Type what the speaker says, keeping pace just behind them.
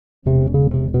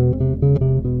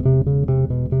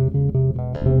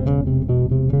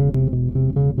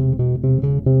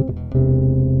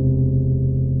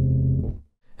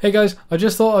Hey guys, I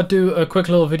just thought I'd do a quick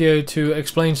little video to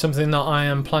explain something that I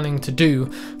am planning to do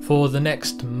for the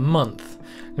next month.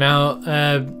 Now,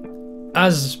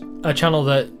 as a channel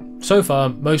that so far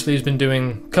mostly has been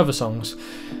doing cover songs,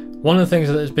 one of the things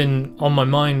that has been on my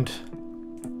mind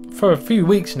for a few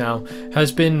weeks now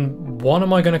has been, what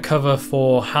am I going to cover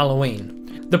for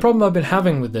Halloween? The problem I've been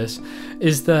having with this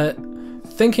is that,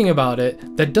 thinking about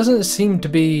it, there doesn't seem to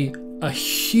be a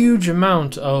huge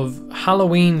amount of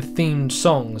Halloween themed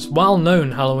songs,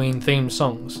 well-known Halloween themed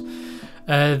songs,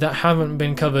 that haven't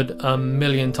been covered a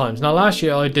million times. Now last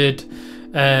year I did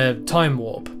Time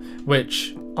Warp,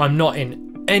 which I'm not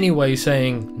in any way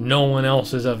saying no one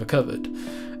else has ever covered,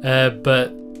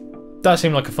 but that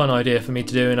seemed like a fun idea for me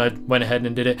to do and I went ahead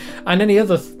and did it. And any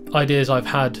other ideas I've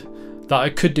had that I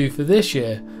could do for this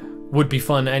year would be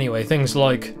fun anyway, things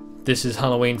like This Is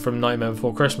Halloween from Nightmare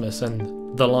Before Christmas and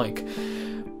the like.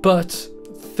 But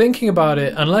thinking about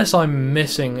it, unless I'm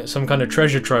missing some kind of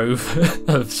treasure trove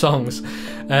of songs,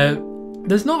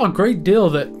 there's not a great deal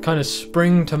that kind of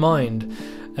spring to mind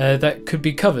that could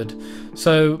be covered.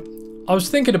 So I was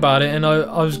thinking about it and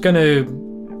I was going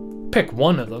to pick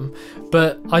one of them,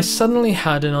 but I suddenly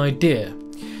had an idea.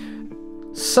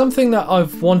 Something that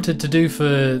I've wanted to do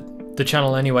for the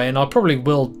channel anyway, and I probably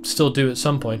will still do at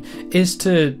some point, is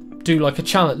to do like a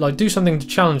challenge, like do something to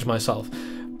challenge myself.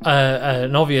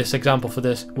 An obvious example for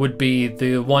this would be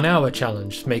the 1 hour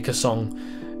challenge, make a song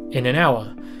in an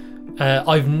hour.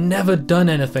 I've never done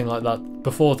anything like that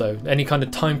before though, any kind of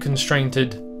time constrained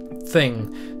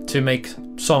thing to make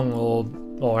song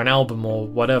or an album or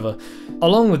whatever.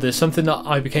 Along with this, something that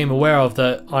I became aware of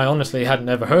that I honestly hadn't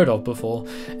ever heard of before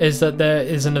is that there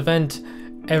is an event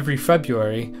every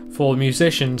February for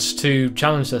musicians to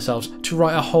challenge themselves to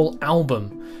write a whole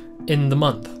album in the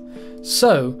month.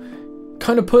 So,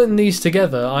 kind of putting these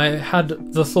together, I had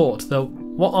the thought that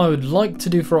what I would like to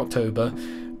do for October,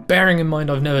 bearing in mind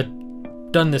I've never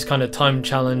done this kind of time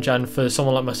challenge, and for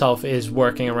someone like myself is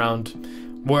working around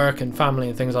work and family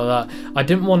and things like that, I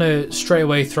didn't want to straight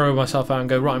away throw myself out and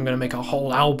go, right, I'm going to make a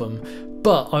whole album,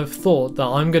 but I've thought that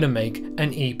I'm going to make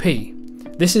an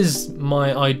EP. This is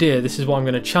my idea, this is what I'm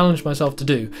going to challenge myself to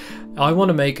do. I want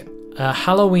to make a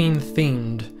Halloween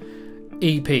themed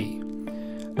EP.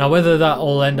 Now whether that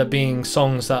will end up being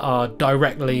songs that are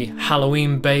directly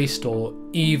Halloween based or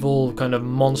evil kind of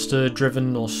monster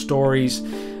driven, or stories,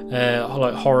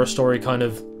 like horror story kind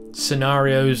of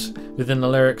scenarios within the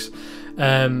lyrics,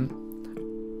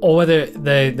 or whether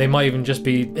they might even just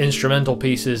be instrumental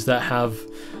pieces that have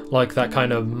like that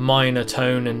kind of minor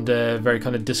tone and very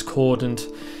kind of discordant.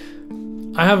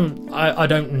 I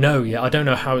don't know yet. I don't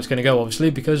know how it's going to go, obviously,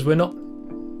 because we're not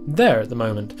there at the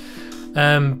moment.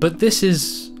 But this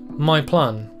is my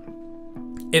plan.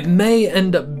 It may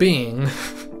end up being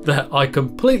that I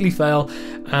completely fail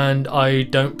and I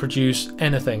don't produce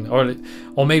anything,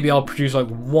 or maybe I'll produce like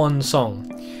one song.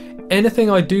 Anything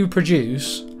I do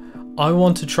produce, I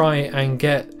want to try and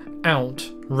get out,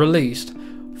 released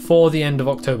for the end of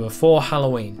October, for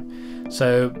Halloween.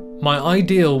 So my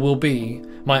ideal will be,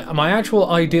 my actual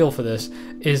ideal for this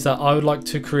is that I would like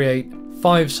to create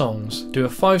 5 songs, do a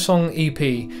 5-song EP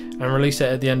and release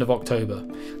it at the end of October.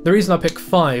 The reason I pick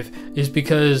 5 is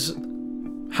because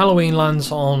Halloween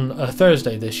lands on a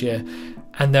Thursday this year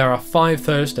and there are 5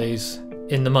 Thursdays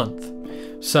in the month.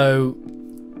 So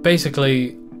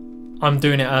basically I'm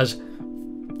doing it as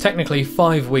technically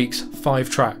 5 weeks, 5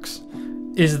 tracks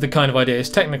is the kind of idea. It's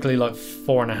technically like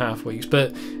 4.5 weeks,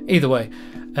 but either way.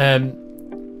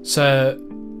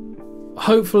 So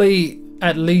hopefully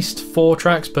at least 4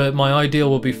 tracks, but my ideal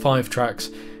will be 5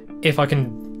 tracks if I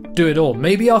can do it all.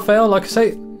 Maybe I'll fail, like I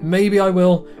say, maybe I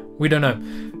will, we don't know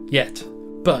yet.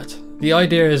 But the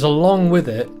idea is, along with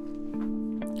it,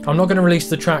 I'm not going to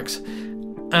release the tracks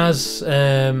as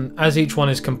each one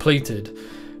is completed,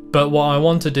 but what I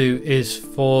want to do is,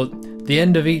 for the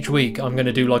end of each week, I'm going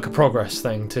to do like a progress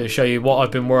thing to show you what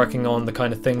I've been working on, the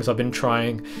kind of things I've been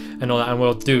trying and all that, and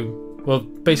we'll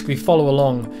basically follow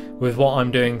along with what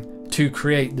I'm doing to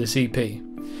create this EP,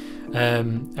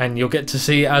 and you'll get to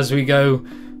see as we go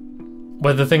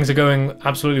whether things are going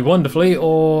absolutely wonderfully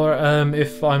or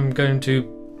if I'm going to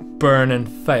burn and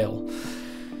fail.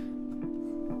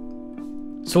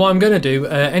 So what I'm going to do,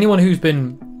 anyone who's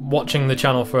been watching the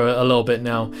channel for a little bit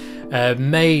now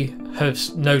may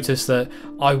have noticed that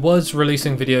I was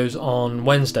releasing videos on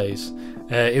Wednesdays.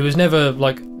 It was never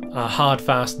like a hard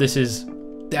fast, this is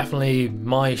definitely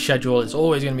my schedule, it's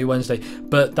always going to be Wednesday,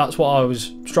 but that's what I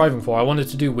was striving for. I wanted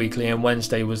to do weekly, and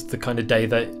Wednesday was the kind of day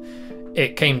that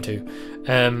it came to.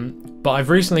 But I've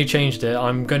recently changed it.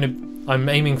 I'm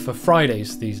aiming for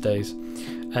Fridays these days,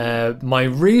 My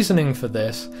reasoning for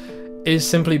this is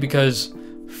simply because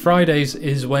Fridays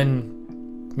is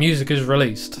when music is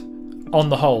released on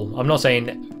the whole. I'm not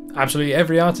saying absolutely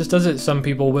every artist does it, some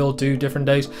people will do different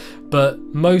days, but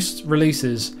most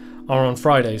releases are on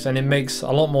Fridays, and it makes a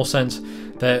lot more sense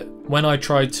that when I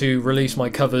try to release my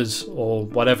covers or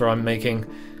whatever I'm making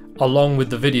along with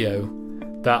the video,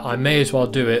 that I may as well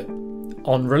do it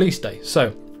on release day.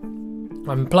 So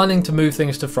I'm planning to move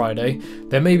things to Friday.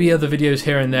 There may be other videos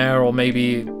here and there, or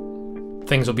maybe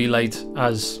things will be late,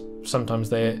 as sometimes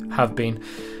they have been,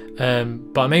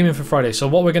 but I'm aiming for Friday. So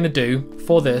what we're going to do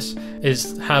for this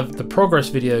is have the progress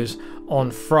videos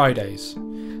on Fridays.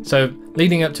 So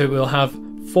leading up to it, we'll have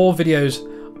 4 videos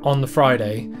on the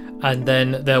Friday, and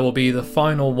then there will be the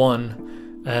final one,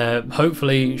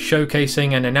 hopefully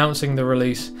showcasing and announcing the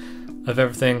release of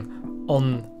everything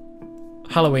on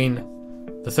Halloween,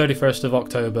 the 31st of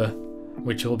October,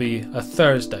 which will be a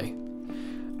Thursday.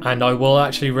 And I will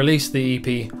actually release the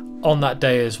EP on that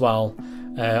day as well,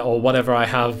 or whatever I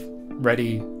have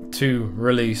ready to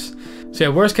release. So yeah,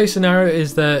 worst case scenario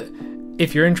is that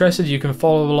if you're interested, you can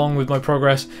follow along with my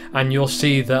progress, and you'll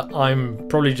see that I'm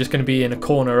probably just going to be in a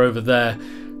corner over there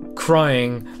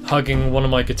crying, hugging one of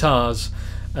my guitars,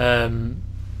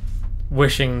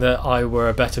 wishing that I were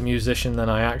a better musician than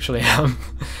I actually am.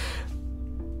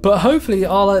 But hopefully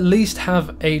I'll at least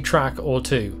have a track or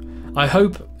two. I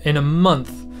hope in a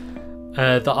month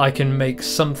that I can make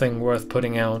something worth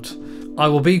putting out. I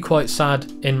will be quite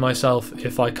sad in myself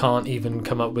if I can't even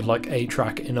come up with like a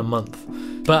track in a month.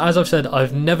 But as I've said,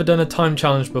 I've never done a time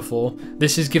challenge before.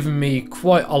 This has given me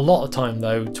quite a lot of time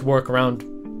though to work around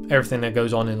everything that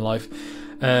goes on in life.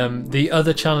 The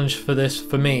other challenge for this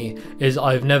for me is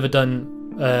I've never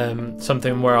done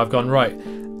something where I've gone, right,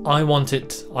 I'm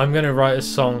going to write a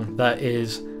song that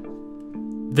is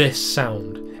this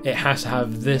sound. It has to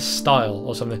have this style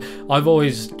or something. I've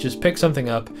always just picked something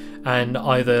up, and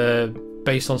either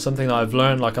based on something that I've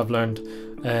learned, like I've learned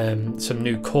some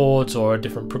new chords or a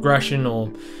different progression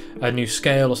or a new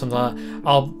scale or something like that,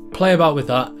 I'll play about with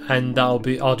that, and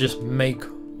I'll just make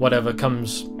whatever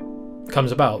comes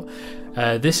about.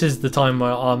 This is the time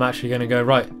where I'm actually going to go,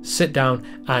 right, sit down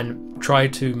and try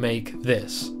to make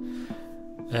this.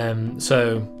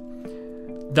 So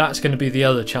that's going to be the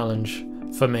other challenge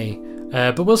for me.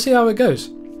 But we'll see how it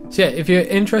goes. So yeah, if you're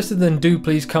interested, then do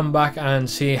please come back and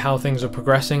see how things are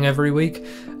progressing every week.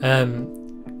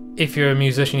 If you're a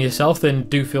musician yourself, then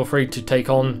do feel free to take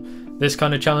on this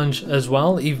kind of challenge as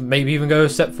well. Maybe even go a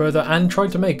step further and try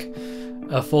to make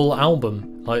a full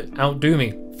album. Like, outdo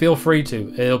me. Feel free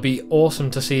to. It'll be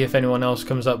awesome to see if anyone else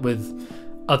comes up with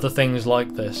other things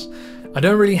like this. I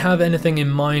don't really have anything in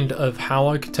mind of how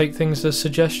I could take things as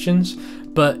suggestions,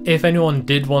 but if anyone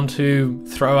did want to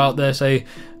throw out there, say,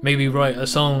 maybe write a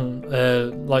song,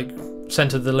 like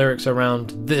center the lyrics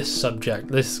around this subject,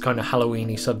 this kind of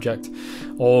Halloween-y subject,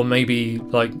 or maybe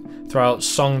like throw out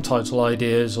song title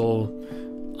ideas, or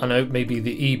I know, maybe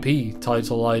the EP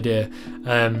title idea.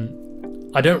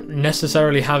 I don't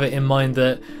necessarily have it in mind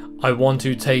that I want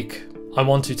to take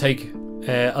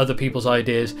other people's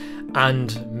ideas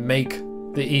and make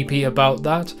the EP about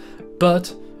that,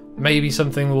 but maybe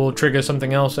something will trigger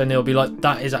something else and it'll be like,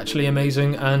 that is actually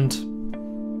amazing, and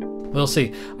we'll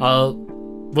see.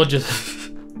 We'll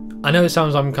just I know it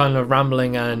sounds I'm kind of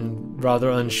rambling and rather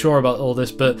unsure about all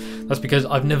this, but that's because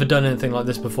I've never done anything like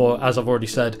this before, as I've already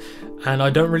said, and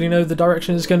I don't really know the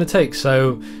direction it's going to take,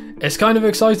 so it's kind of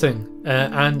exciting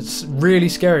and really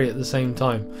scary at the same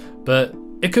time, but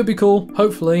it could be cool,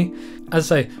 hopefully.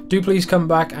 As I say, do please come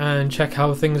back and check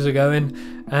how things are going,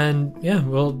 and yeah,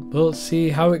 we'll see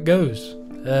how it goes.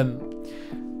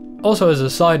 Also, as a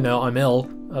side note, I'm ill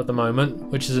at the moment,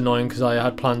 which is annoying because I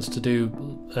had plans to do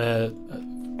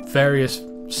various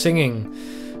singing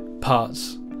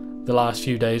parts the last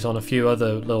few days on a few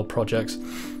other little projects,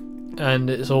 and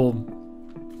it's all,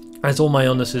 as all my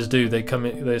illnesses do, they come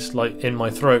in this like in my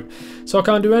throat, so I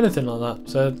can't do anything like that,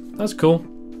 so that's cool.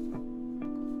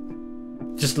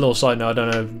 Just a little side note, I don't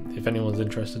know if anyone's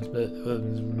interested, but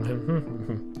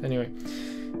anyway,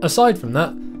 aside from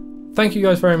that, thank you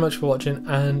guys very much for watching,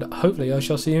 and hopefully I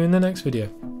shall see you in the next video.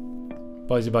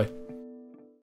 Bye.